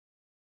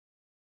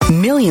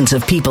Millions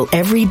of people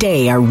every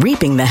day are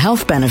reaping the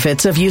health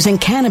benefits of using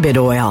cannabis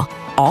oil,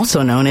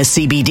 also known as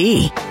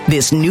CBD.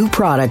 This new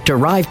product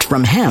derived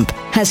from hemp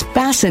has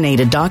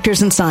fascinated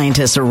doctors and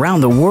scientists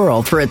around the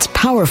world for its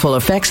powerful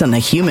effects on the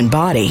human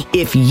body.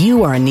 If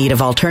you are in need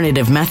of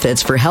alternative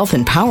methods for health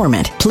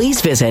empowerment, please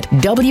visit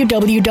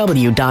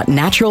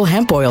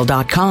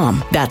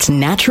www.naturalhempoil.com. That's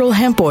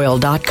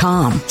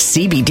naturalhempoil.com.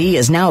 CBD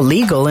is now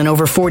legal in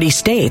over 40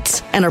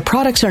 states, and our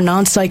products are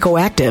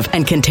non-psychoactive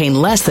and contain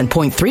less than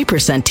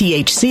 0.3%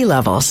 THC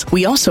levels.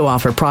 We also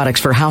offer products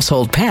for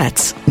household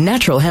pets.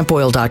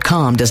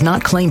 Naturalhempoil.com does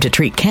not claim to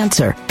treat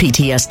cancer,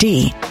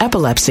 PTSD,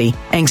 epilepsy,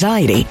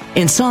 anxiety,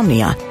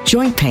 insomnia,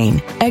 joint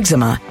pain,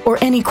 eczema, or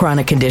any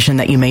chronic condition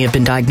that you may have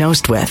been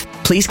diagnosed with.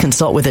 Please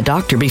consult with a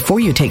doctor before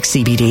you take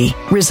CBD.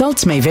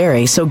 Results may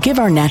vary, so give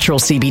our natural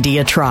CBD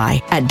a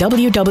try at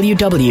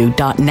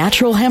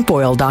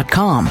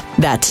www.naturalhempoil.com.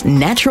 That's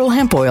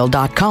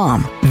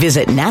naturalhempoil.com.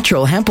 Visit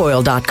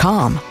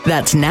naturalhempoil.com.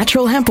 That's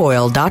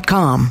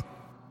naturalhempoil.com.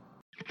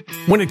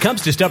 When it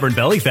comes to stubborn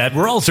belly fat,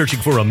 we're all searching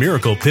for a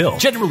miracle pill.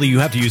 Generally, you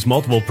have to use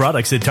multiple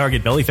products that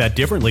target belly fat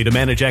differently to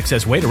manage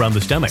excess weight around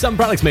the stomach. Some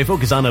products may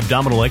focus on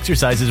abdominal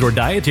exercises or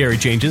dietary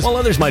changes, while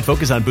others might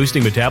focus on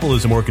boosting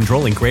metabolism or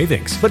controlling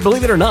cravings. But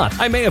believe it or not,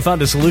 I may have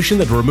found a solution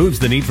that removes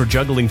the need for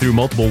juggling through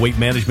multiple weight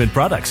management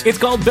products. It's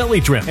called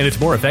Belly Trim, and it's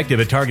more effective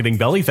at targeting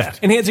belly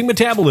fat, enhancing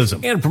metabolism,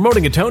 and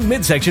promoting a toned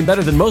midsection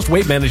better than most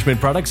weight management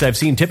products I've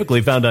seen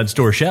typically found on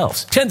store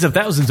shelves. Tens of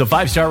thousands of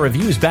 5-star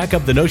reviews back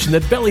up the notion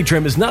that Belly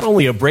Trim is not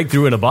only a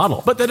breakthrough in a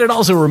bottle, but that it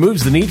also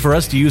removes the need for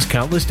us to use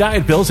countless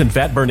diet pills and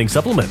fat-burning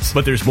supplements.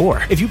 But there's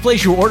more. If you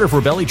place your order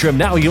for Belly Trim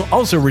now, you'll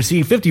also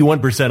receive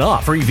 51%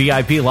 off, free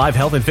VIP live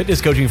health and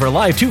fitness coaching for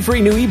life, 2 free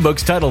new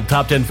ebooks titled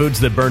Top 10 Foods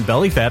That Burn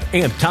Belly Fat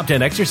and Top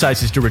 10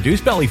 Exercises to Reduce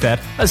Belly Fat,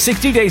 a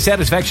 60-day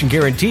satisfaction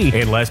guarantee,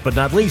 and last but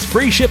not least,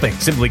 free shipping.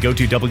 Simply go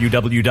to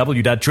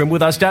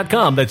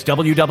www.trimwithus.com. That's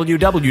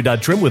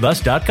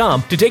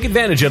www.trimwithus.com to take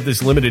advantage of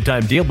this limited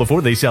time deal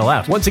before they sell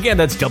out. Once again,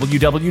 that's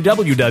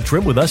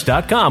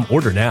www.trimwithus.com.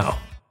 Order now.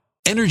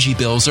 Energy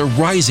bills are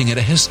rising at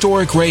a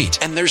historic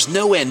rate, and there's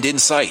no end in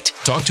sight.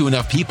 Talk to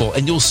enough people,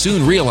 and you'll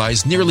soon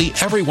realize nearly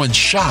everyone's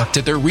shocked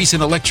at their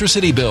recent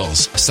electricity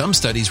bills. Some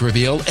studies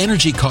reveal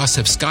energy costs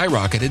have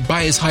skyrocketed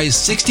by as high as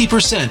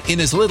 60%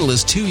 in as little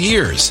as 2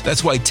 years.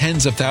 That's why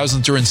tens of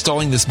thousands are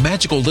installing this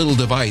magical little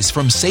device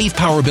from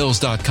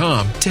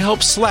SavePowerBills.com to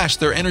help slash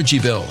their energy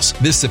bills.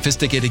 This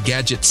sophisticated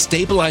gadget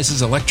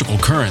stabilizes electrical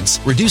currents,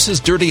 reduces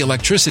dirty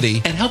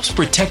electricity, and helps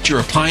protect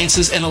your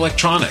appliances and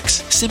electronics.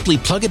 Simply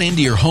plug it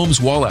into your home's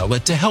wall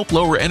outlet to help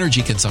lower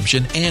energy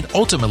consumption and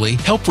ultimately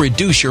help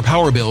reduce your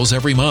power bills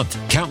every month.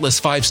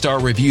 Countless 5-star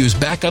reviews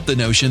back up the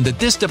notion that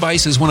this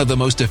device is one of the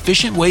most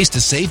efficient ways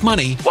to save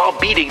money while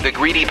beating the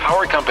greedy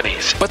power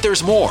companies. But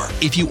there's more.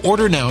 If you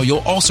order now, you'll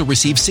also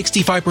receive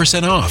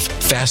 65% off,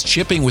 fast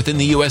shipping within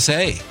the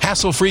USA,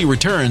 hassle-free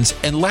returns,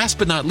 and last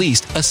but not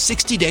least, a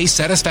 60-day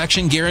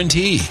satisfaction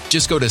guarantee.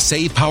 Just go to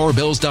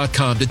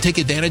SavePowerBills.com to take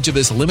advantage of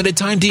this limited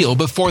time deal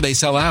before they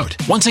sell out.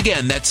 Once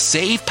again, that's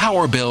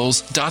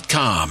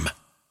SavePowerBills.com.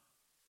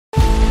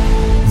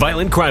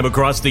 Violent crime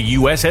across the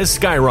U.S. has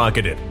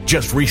skyrocketed.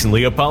 Just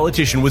recently, a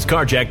politician was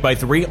carjacked by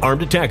 3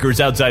 armed attackers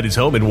outside his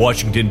home in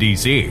Washington,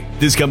 D.C.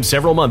 This comes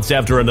several months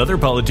after another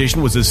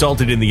politician was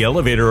assaulted in the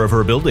elevator of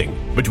her building.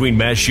 Between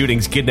mass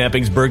shootings,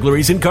 kidnappings,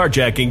 burglaries, and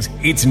carjackings,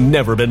 it's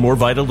never been more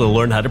vital to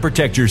learn how to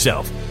protect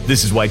yourself.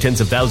 This is why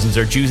tens of thousands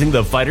are choosing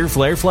the Fighter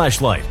Flare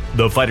flashlight.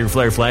 The Fighter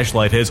Flare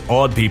flashlight has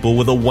awed people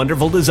with a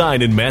wonderful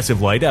design and massive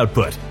light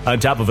output. On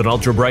top of an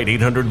ultra-bright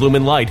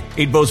 800-lumen light,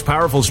 it boasts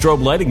powerful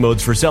strobe lighting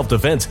modes for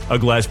self-defense, a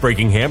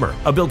glass-breaking hammer,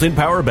 a built-in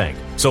power bank,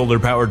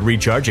 solar-powered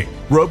recharging,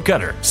 rope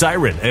cutter,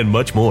 siren, and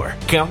much more.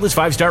 Countless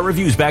 5-star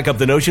reviews back up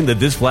the notion that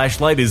this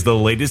flashlight is the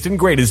latest and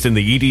greatest in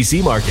the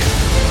EDC market.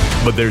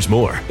 But there's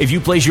more. If you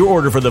place your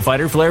order for the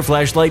Fighter Flare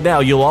flashlight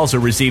now, you'll also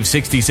receive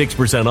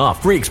 66%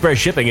 off, free express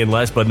shipping, and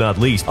last but not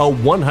least, a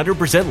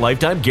 100%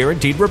 lifetime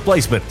guaranteed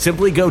replacement.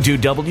 Simply go to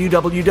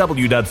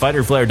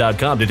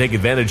www.fighterflare.com to take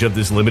advantage of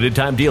this limited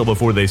time deal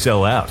before they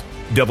sell out.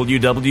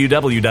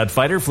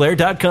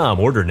 www.fighterflare.com.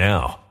 Order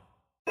now.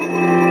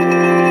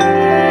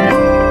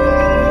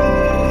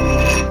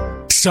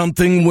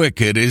 Something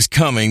wicked is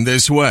coming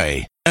this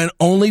way, and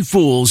only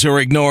fools are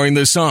ignoring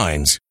the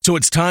signs. So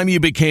it's time you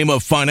became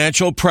a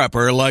financial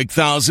prepper like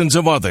thousands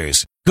of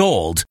others.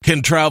 Gold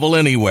can travel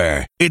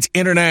anywhere. It's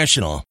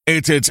international.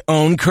 It's its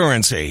own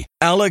currency.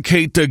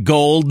 Allocate to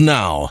gold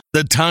now,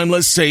 the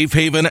timeless safe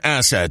haven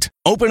asset.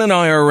 Open an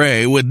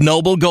IRA with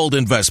Noble Gold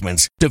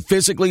Investments to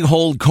physically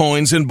hold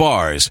coins and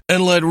bars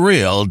and let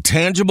real,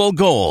 tangible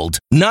gold,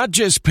 not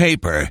just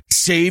paper,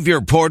 Save your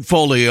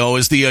portfolio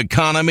as the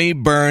economy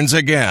burns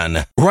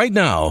again. Right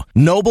now,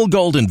 Noble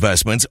Gold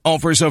Investments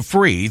offers a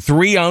free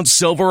 3-ounce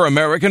silver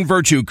American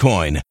Virtue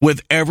coin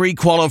with every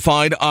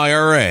qualified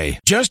IRA.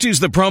 Just use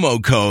the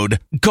promo code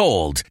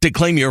GOLD to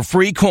claim your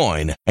free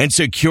coin and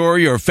secure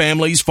your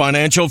family's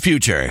financial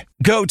future.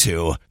 Go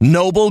to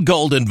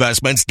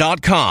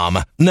noblegoldinvestments.com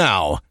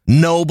now.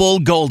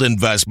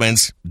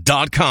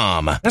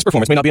 noblegoldinvestments.com. Past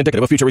performance may not be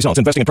indicative of future results.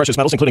 Investing in precious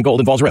metals, including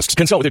gold, involves risks.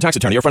 Consult with your tax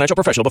attorney or financial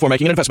professional before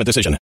making an investment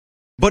decision.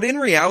 But in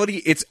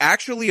reality, it's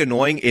actually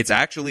annoying, it's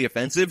actually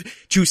offensive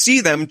to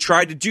see them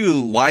try to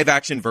do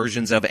live-action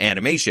versions of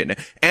animation.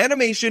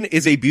 Animation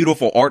is a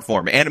beautiful art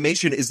form.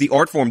 Animation is the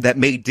art form that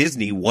made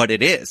Disney what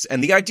it is.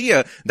 And the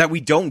idea that we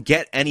don't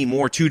get any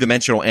more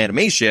two-dimensional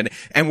animation,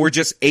 and we're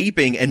just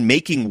aping and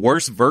making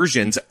worse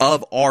versions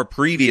of our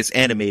previous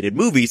animated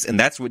movies, and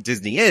that's what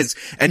Disney is,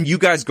 and you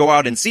guys go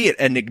out and see it,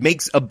 and it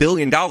makes $1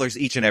 billion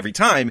each and every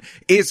time,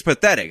 is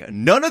pathetic.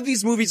 None of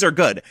these movies are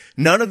good.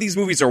 None of these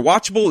movies are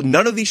watchable.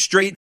 None of these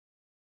straight.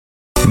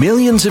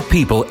 Millions of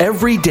people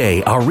every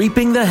day are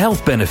reaping the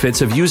health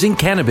benefits of using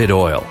cannabis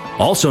oil,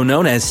 also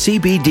known as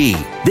CBD.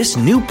 This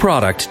new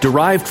product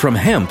derived from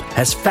hemp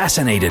has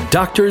fascinated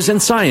doctors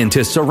and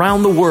scientists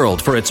around the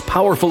world for its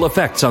powerful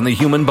effects on the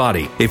human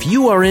body. If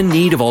you are in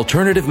need of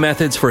alternative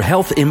methods for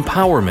health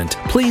empowerment,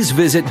 please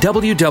visit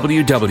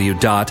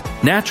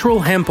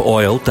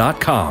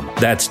www.naturalhempoil.com.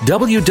 That's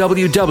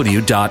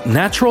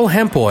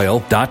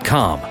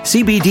www.naturalhempoil.com.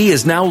 CBD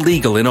is now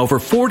legal in over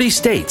 40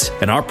 states,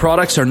 and our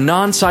products are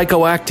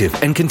non-psychoactive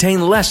and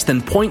contain less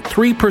than 0.3%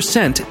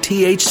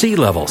 THC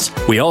levels.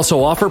 We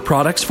also offer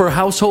products for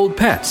household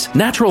pets.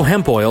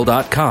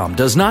 NaturalHempOil.com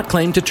does not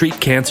claim to treat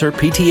cancer,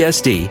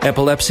 PTSD,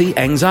 epilepsy,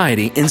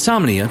 anxiety,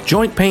 insomnia,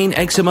 joint pain,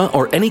 eczema,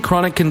 or any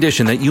chronic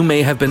condition that you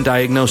may have been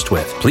diagnosed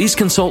with. Please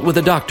consult with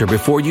a doctor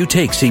before you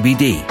take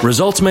CBD.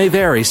 Results may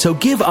vary, so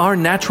give our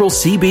natural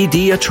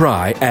CBD a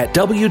try at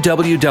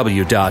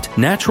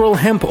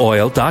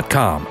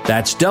www.naturalhempoil.com.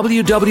 That's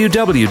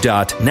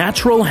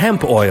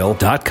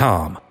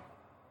www.naturalhempoil.com.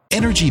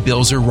 Energy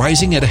bills are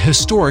rising at a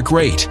historic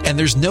rate, and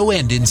there's no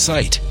end in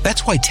sight.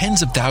 That's why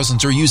tens of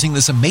thousands are using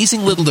this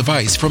amazing little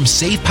device from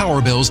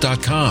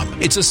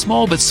SavePowerBills.com. It's a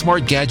small but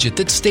smart gadget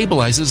that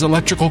stabilizes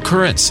electrical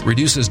currents,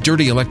 reduces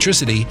dirty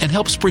electricity, and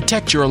helps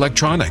protect your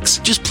electronics.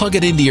 Just plug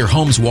it into your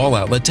home's wall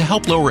outlet to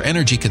help lower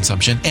energy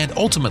consumption and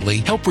ultimately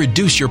help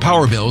reduce your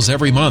power bills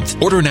every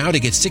month. Order now to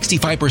get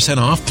 65%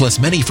 off plus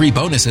many free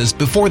bonuses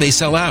before they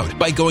sell out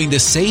by going to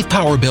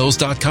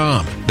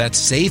SavePowerBills.com.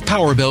 That's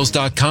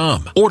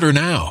SavePowerBills.com. Order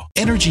now.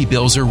 Energy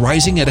bills are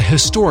rising at a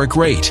historic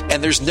rate,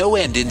 and there's no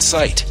end in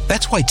sight.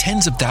 That's why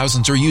tens of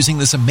thousands are using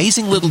this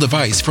amazing little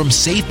device from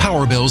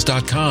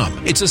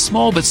SavePowerBills.com. It's a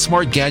small but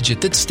smart gadget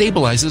that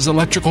stabilizes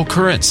electrical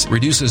currents,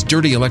 reduces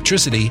dirty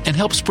electricity, and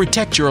helps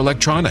protect your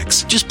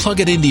electronics. Just plug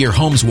it into your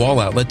home's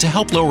wall outlet to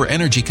help lower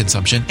energy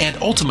consumption and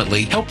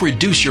ultimately help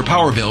reduce your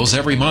power bills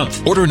every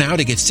month. Order now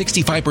to get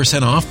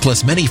 65% off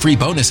plus many free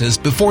bonuses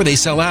before they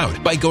sell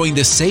out by going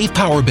to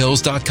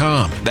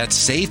SavePowerBills.com.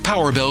 That's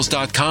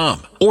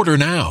SavePowerBills.com. Order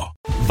now.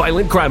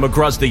 Violent crime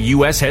across the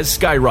U.S. has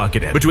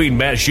skyrocketed. Between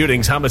mass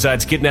shootings,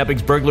 homicides,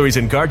 kidnappings, burglaries,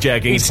 and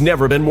carjackings, it's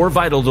never been more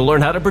vital to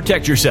learn how to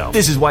protect yourself.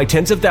 This is why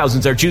tens of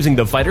thousands are choosing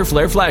the Fighter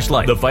Flare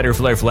flashlight. The Fighter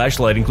Flare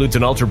flashlight includes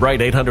an ultra-bright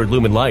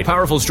 800-lumen light,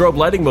 powerful strobe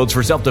lighting modes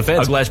for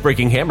self-defense, a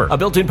glass-breaking hammer, a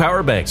built-in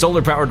power bank,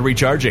 solar-powered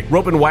recharging,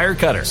 rope and wire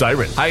cutter,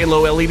 siren, high and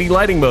low LED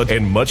lighting mode,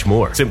 and much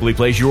more. Simply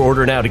place your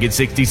order now to get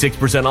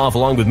 66% off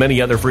along with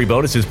many other free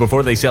bonuses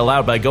before they sell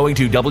out by going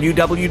to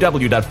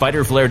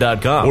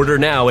www.fighterflare.com. Order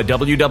now at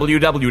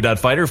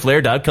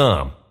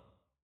www.fighterflare.com.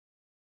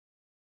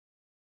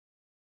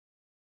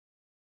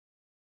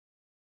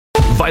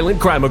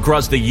 Violent crime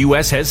across the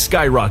U.S. has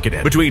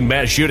skyrocketed. Between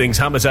mass shootings,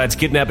 homicides,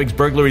 kidnappings,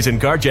 burglaries,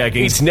 and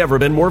carjackings, it's never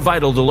been more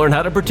vital to learn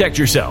how to protect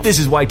yourself. This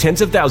is why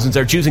tens of thousands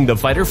are choosing the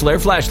Fighter Flare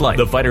flashlight.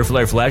 The Fighter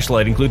Flare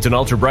flashlight includes an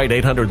ultra-bright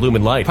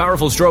 800-lumen light,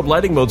 powerful strobe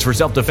lighting modes for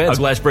self-defense, a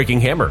glass-breaking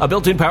hammer, a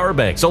built-in power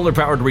bank,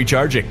 solar-powered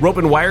recharging, rope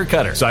and wire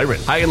cutter,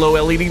 siren, high and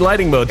low LED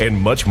lighting mode, and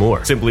much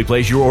more. Simply place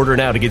your order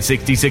now to get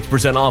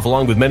 66% off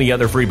along with many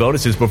other free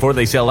bonuses before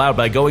they sell out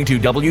by going to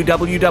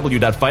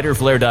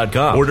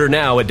www.fighterflare.com. Order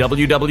now at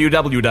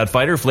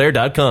www.fighterflare.com.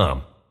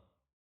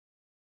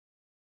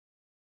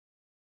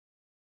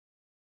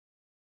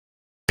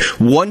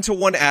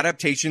 One-to-one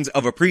adaptations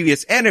of a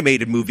previous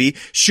animated movie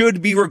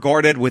should be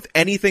regarded with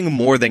anything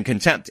more than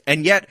contempt.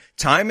 And yet,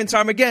 time and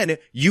time again,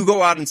 you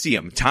go out and see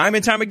them. Time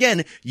and time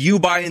again, you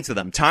buy into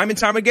them. Time and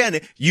time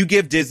again, you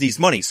give Disney's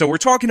money. So we're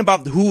talking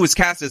about who was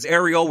cast as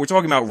Ariel. We're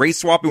talking about race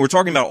swapping. We're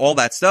talking about all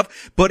that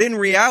stuff. But in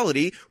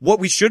reality, what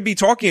we should be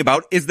talking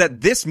about is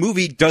that this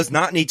movie does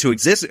not need to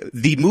exist.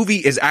 The movie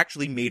is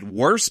actually made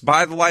worse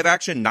by the live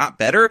action, not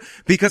better,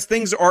 because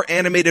things are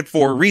animated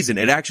for a reason.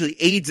 It actually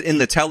aids in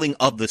the telling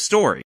of the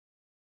story.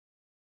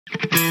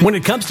 When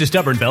it comes to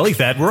stubborn belly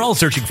fat, we're all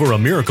searching for a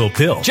miracle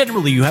pill.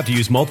 Generally, you have to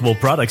use multiple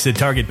products that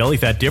target belly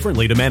fat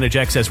differently to manage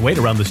excess weight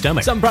around the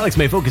stomach. Some products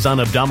may focus on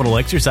abdominal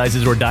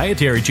exercises or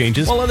dietary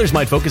changes, while others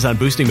might focus on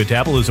boosting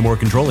metabolism or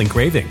controlling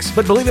cravings.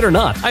 But believe it or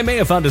not, I may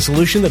have found a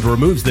solution that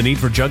removes the need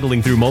for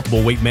juggling through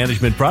multiple weight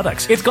management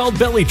products. It's called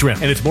Belly Trim,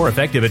 and it's more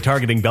effective at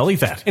targeting belly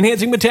fat,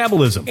 enhancing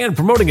metabolism, and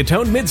promoting a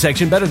toned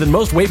midsection better than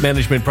most weight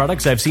management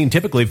products I've seen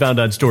typically found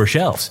on store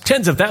shelves.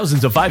 Tens of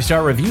thousands of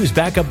 5-star reviews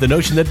back up the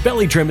notion that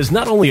Belly Trim is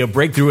not only a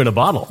breakthrough in a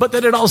bottle, but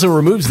that it also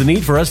removes the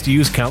need for us to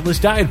use countless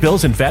diet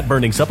pills and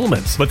fat-burning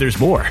supplements. But there's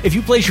more. If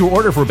you place your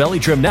order for Belly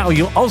Trim now,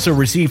 you'll also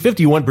receive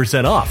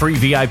 51% off, free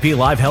VIP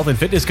live health and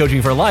fitness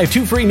coaching for life,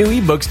 2 free new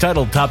ebooks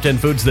titled Top 10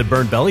 Foods That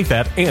Burn Belly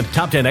Fat and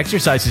Top 10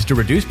 Exercises to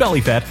Reduce Belly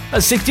Fat, a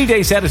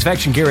 60-day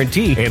satisfaction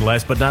guarantee, and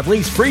last but not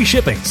least, free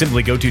shipping.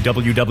 Simply go to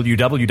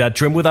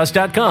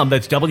www.trimwithus.com.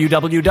 That's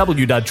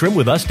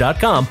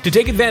www.trimwithus.com to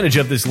take advantage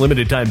of this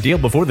limited time deal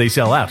before they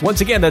sell out.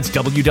 Once again, that's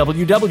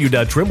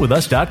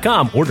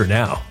www.trimwithus.com. Order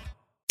now.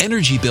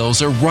 Energy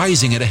bills are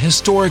rising at a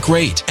historic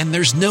rate, and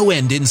there's no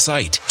end in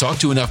sight. Talk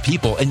to enough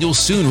people, and you'll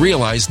soon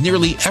realize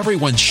nearly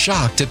everyone's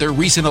shocked at their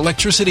recent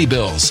electricity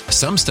bills.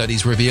 Some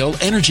studies reveal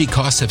energy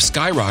costs have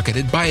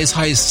skyrocketed by as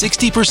high as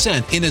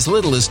 60% in as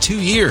little as 2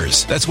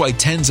 years. That's why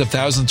tens of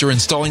thousands are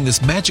installing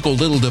this magical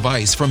little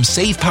device from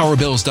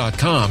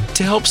SavePowerBills.com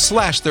to help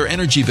slash their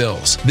energy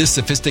bills. This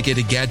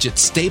sophisticated gadget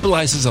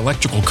stabilizes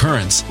electrical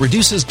currents,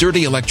 reduces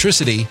dirty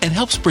electricity, and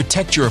helps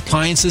protect your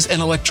appliances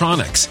and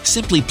electronics.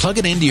 Simply plug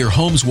it into your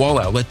home's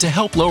wall outlet to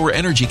help lower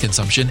energy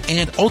consumption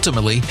and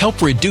ultimately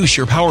help reduce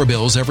your power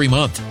bills every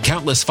month.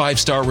 Countless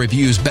 5-star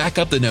reviews back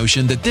up the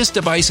notion that this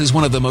device is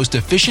one of the most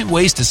efficient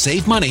ways to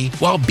save money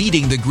while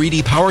beating the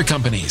greedy power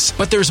companies.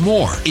 But there's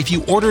more. If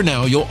you order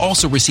now, you'll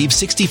also receive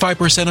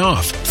 65%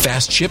 off,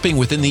 fast shipping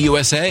within the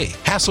USA,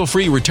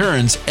 hassle-free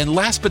returns, and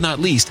last but not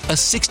least, a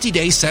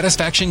 60-day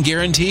satisfaction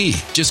guarantee.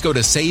 Just go to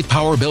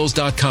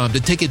SavePowerBills.com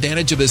to take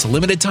advantage of this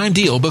limited time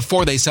deal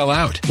before they sell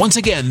out. Once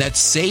again, that's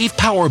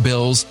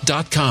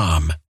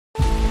SavePowerBills.com.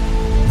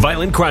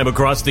 Violent crime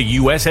across the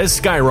U.S. has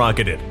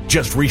skyrocketed.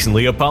 Just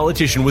recently, a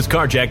politician was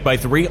carjacked by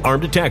 3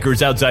 armed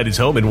attackers outside his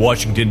home in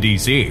Washington,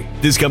 D.C.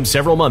 This comes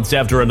several months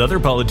after another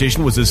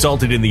politician was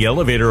assaulted in the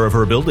elevator of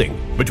her building.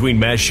 Between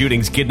mass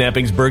shootings,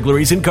 kidnappings,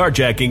 burglaries, and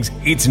carjackings,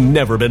 it's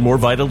never been more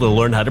vital to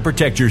learn how to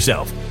protect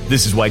yourself.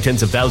 This is why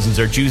tens of thousands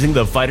are choosing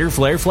the Fighter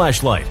Flare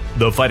flashlight.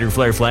 The Fighter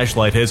Flare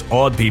flashlight has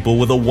awed people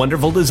with a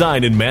wonderful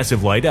design and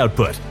massive light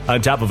output.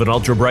 On top of an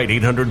ultra-bright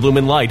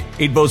 800-lumen light,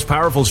 it boasts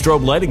powerful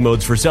strobe lighting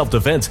modes for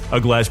self-defense, a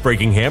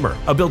glass-breaking hammer,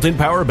 a built-in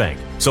power bank,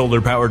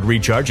 solar-powered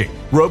recharging,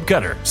 rope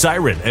cutter,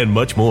 siren, and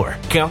much more.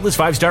 Countless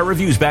 5-star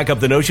reviews back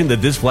up the notion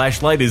that this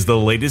flashlight is the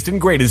latest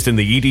and greatest in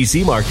the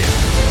EDC market.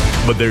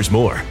 But there's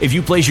more. If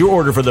you place your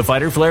order for the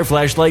Fighter Flare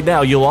flashlight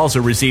now, you'll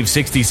also receive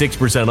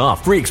 66%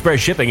 off, free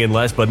express shipping, and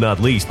last but not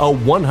least, a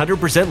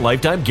 100%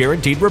 lifetime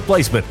guaranteed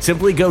replacement.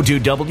 Simply go to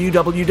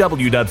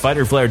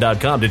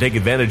www.fighterflare.com to take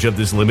advantage of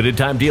this limited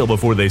time deal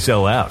before they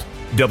sell out.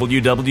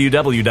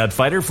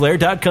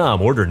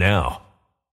 www.fighterflare.com. Order now.